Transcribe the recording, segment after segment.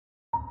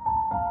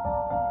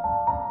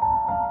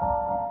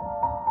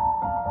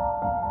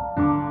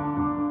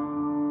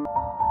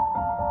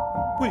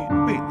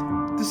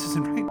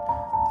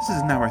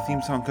now our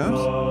theme song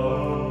goes.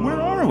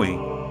 Where are we?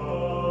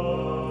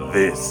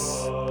 This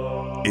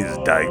is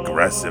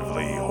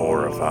Digressively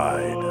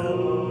Horrified.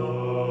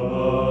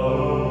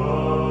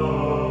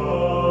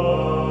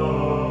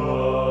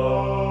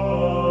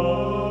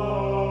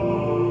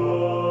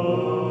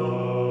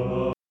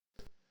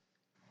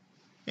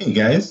 Hey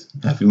guys,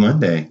 happy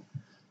Monday.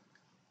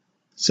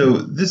 So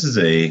this is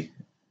a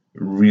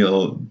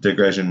real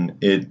digression.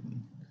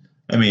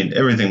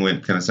 Everything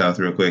went kind of south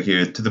real quick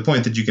here, to the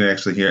point that you can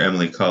actually hear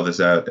Emily call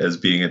this out as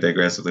being a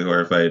digressively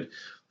horrified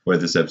for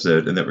this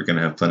episode, and that we're going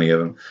to have plenty of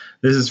them.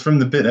 This is from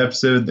the Bit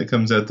episode that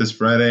comes out this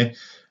Friday,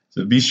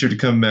 so be sure to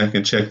come back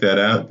and check that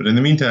out. But in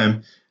the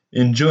meantime,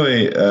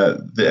 enjoy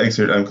the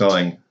excerpt I'm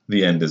calling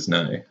The End Is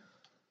Nigh.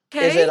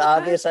 Okay. Is it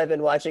obvious I've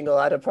been watching a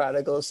lot of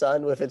Prodigal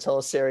Son with its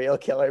whole serial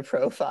killer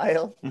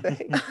profile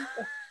thing?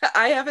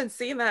 I haven't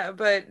seen that,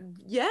 but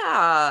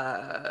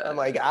yeah. I'm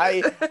like,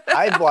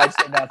 I've watched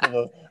enough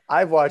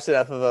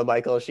of a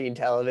Michael Sheen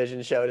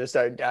television show to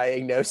start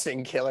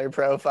diagnosing killer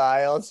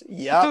profiles.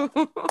 Yup.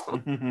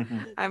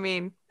 I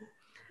mean,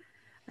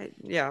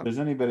 yeah. If there's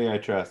anybody I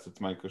trust,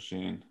 it's Michael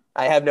Sheen.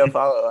 I have no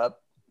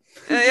follow-up.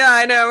 Yeah,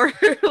 I know.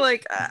 We're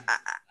like,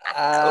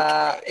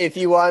 okay. If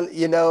you want,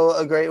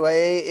 a great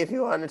way, if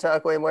you want to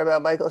talk way more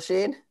about Michael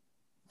Sheen,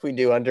 if we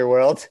do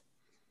Underworld.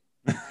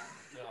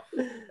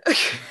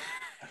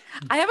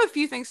 I have a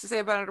few things to say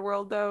about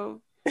Underworld,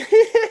 though.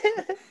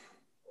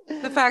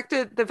 The fact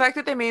that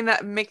they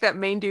make that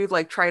main dude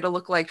like try to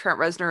look like Trent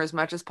Reznor as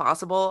much as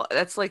possible.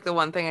 That's like the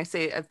one thing I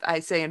say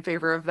in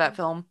favor of that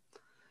film.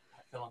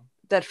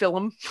 That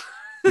film.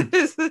 But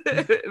that's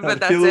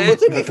it.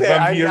 To be fair,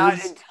 I'm not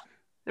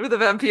with the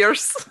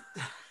vampires.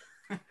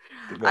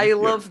 I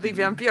love the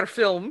vampire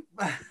film.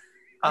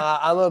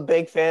 I'm a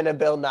big fan of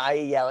Bill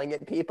Nighy yelling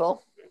at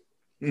people.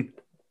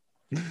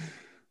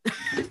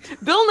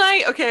 Bill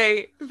Nighy,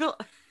 okay. Whenever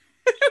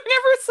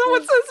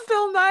someone says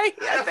Bill Nighy,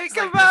 I think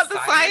like about the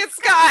science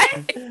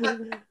guy.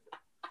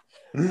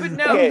 But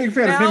no, I'm a big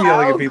fan of him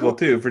yelling at people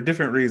too, for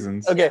different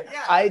reasons. Okay,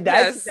 yeah.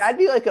 That'd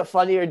be like a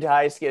funnier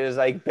die skit is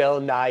like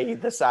Bill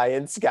Nighy, the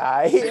science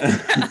guy.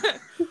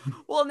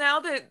 Well,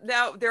 I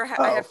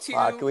have two.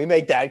 Fuck. Can we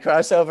make that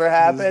crossover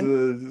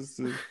happen?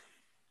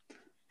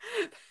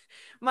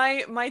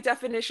 My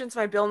definitions,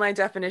 my Bill Nye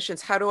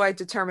definitions. How do I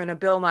determine a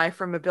Bill Nye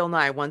from a Bill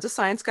Nye? One's a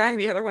science guy, and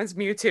the other one's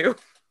Mewtwo.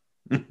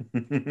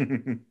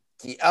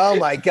 Oh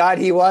my God,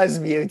 he was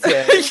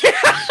Mewtwo.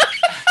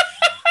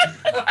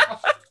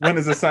 One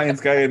is a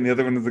science guy, and the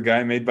other one is a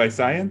guy made by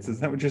science. Is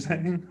that what you're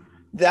saying?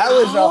 That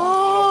was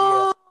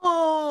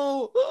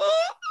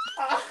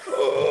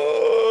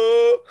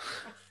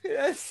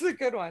That's a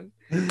good one.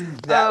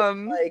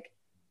 That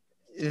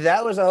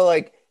was a whole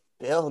like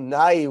Bill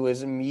Nighy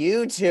was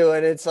Mewtwo,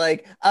 and it's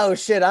like, oh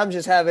shit, I'm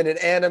just having an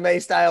anime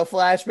style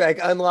flashback,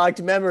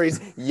 unlocked memories.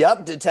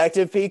 Yup,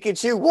 Detective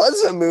Pikachu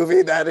was a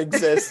movie that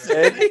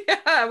existed.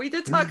 Yeah, we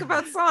did talk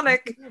about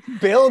Sonic.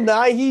 Bill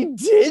Nighy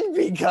did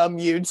become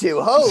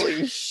Mewtwo.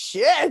 Holy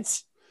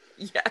shit.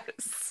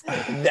 Yes.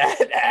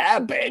 That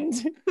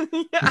happened.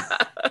 Yeah.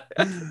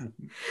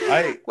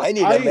 I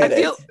need a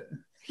minute.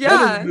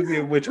 Yeah, a movie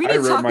in which we I need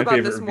to wrote talk my about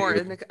favorite this more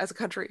review. as a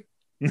country.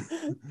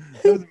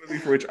 That was a movie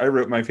for which I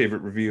wrote my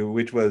favorite review,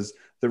 which was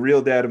The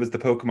Real Dad Was the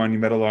Pokemon You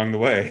Met Along the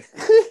Way.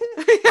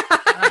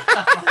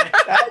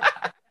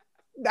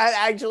 That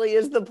actually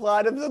is the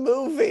plot of the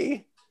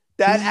movie.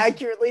 That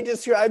accurately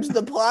describes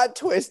the plot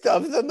twist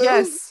of the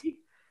movie.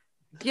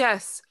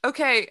 Yes.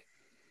 Okay.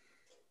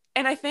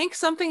 And I think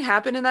something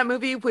happened in that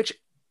movie, which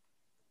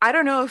I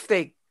don't know if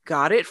they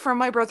got it from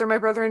My Brother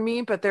and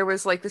Me, but there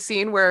was like the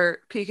scene where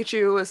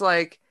Pikachu was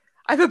like,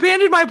 I've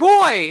abandoned my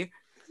boy.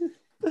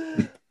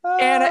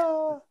 And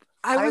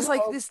I was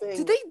like, is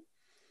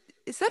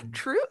that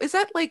true? Is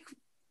that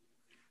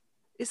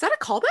a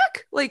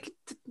callback? Like,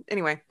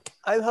 anyway.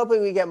 I'm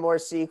hoping we get more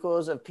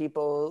sequels of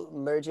people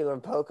merging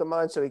with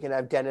Pokemon so we can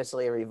have Dennis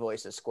Leary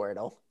voice as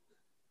Squirtle.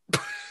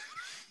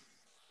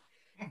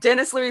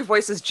 Dennis Leary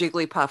voices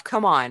Jigglypuff.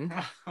 Come on.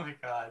 Oh my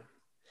God.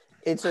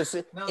 It's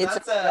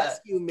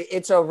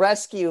a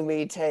rescue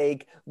me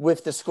take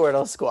with the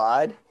Squirtle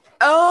Squad.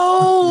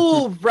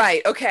 Oh,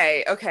 right.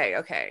 Okay.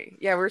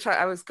 Yeah,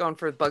 I was going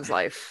for Bug's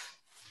Life,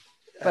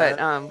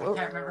 but I can't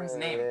remember his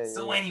name.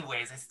 So,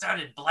 anyways, I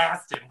started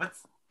blasting.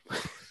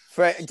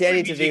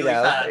 Danny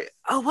DeVito.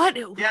 Oh, what?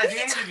 Yeah,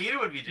 Danny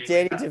DeVito would be Jigglypuff.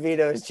 Danny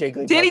DeVito is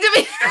Jigglypuff. Danny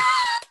DeVito.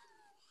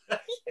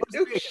 That's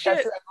what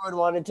everyone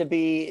wanted to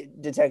be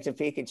Detective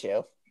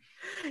Pikachu.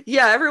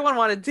 Yeah, everyone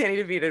wanted Danny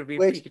DeVito to be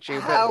Pikachu.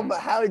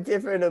 How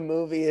different a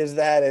movie is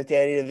that if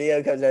Danny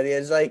DeVito comes out and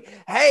it's like,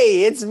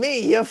 hey, it's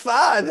me, your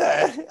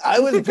father. I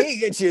was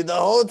Pikachu the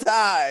whole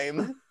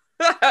time.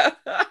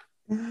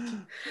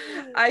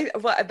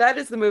 That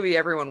is the movie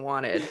everyone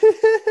wanted.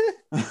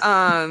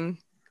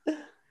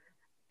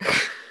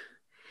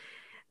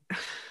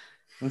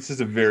 This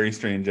is a very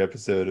strange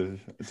episode of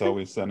It's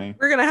Always Sunny.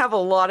 We're gonna have a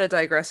lot of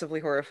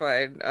digressively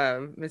horrified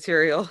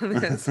material in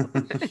this.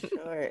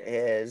 Sure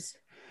is.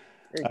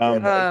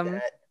 Um,